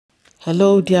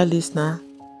Hello, dear listener.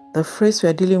 The phrase we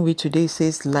are dealing with today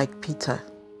says, like Peter.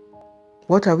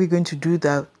 What are we going to do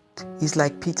that is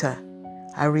like Peter?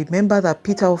 I remember that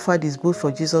Peter offered his boat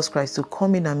for Jesus Christ to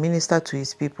come in and minister to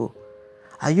his people.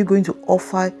 Are you going to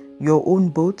offer your own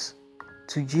boat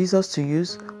to Jesus to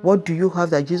use? What do you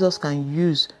have that Jesus can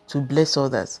use to bless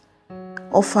others?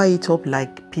 Offer it up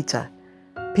like Peter.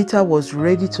 Peter was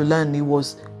ready to learn. He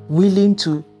was willing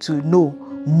to know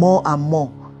more and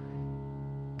more.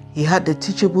 He had the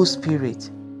teachable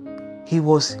spirit. He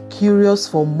was curious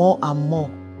for more and more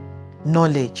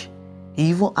knowledge. He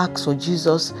even asked for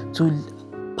Jesus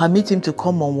to permit him to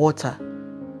come on water.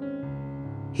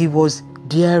 He was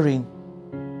daring.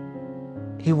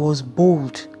 He was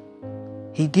bold.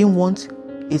 He didn't want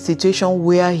a situation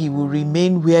where he will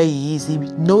remain where he is. He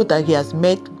knew that he has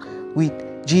met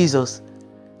with Jesus,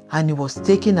 and he was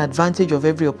taking advantage of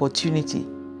every opportunity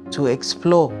to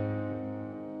explore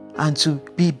and to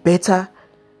be better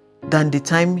than the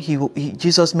time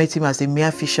Jesus met him as a mere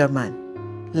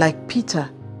fisherman. Like Peter,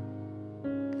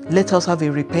 let us have a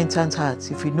repentant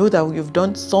heart. If you know that you've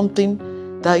done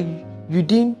something that you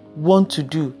didn't want to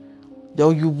do,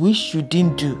 or you wish you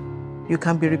didn't do, you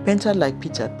can be repentant like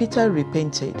Peter. Peter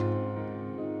repented.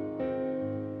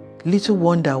 Little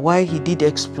wonder why he did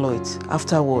exploits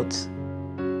afterwards.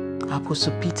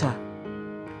 Apostle Peter,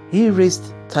 he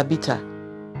raised Tabitha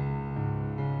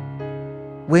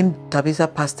when Tabitha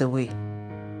passed away,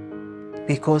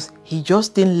 because he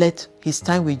just didn't let his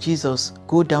time with Jesus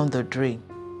go down the drain.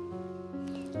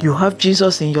 You have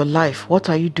Jesus in your life. What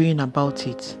are you doing about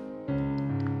it?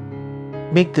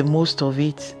 Make the most of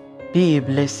it. Be a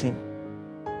blessing.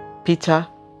 Peter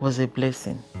was a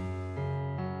blessing.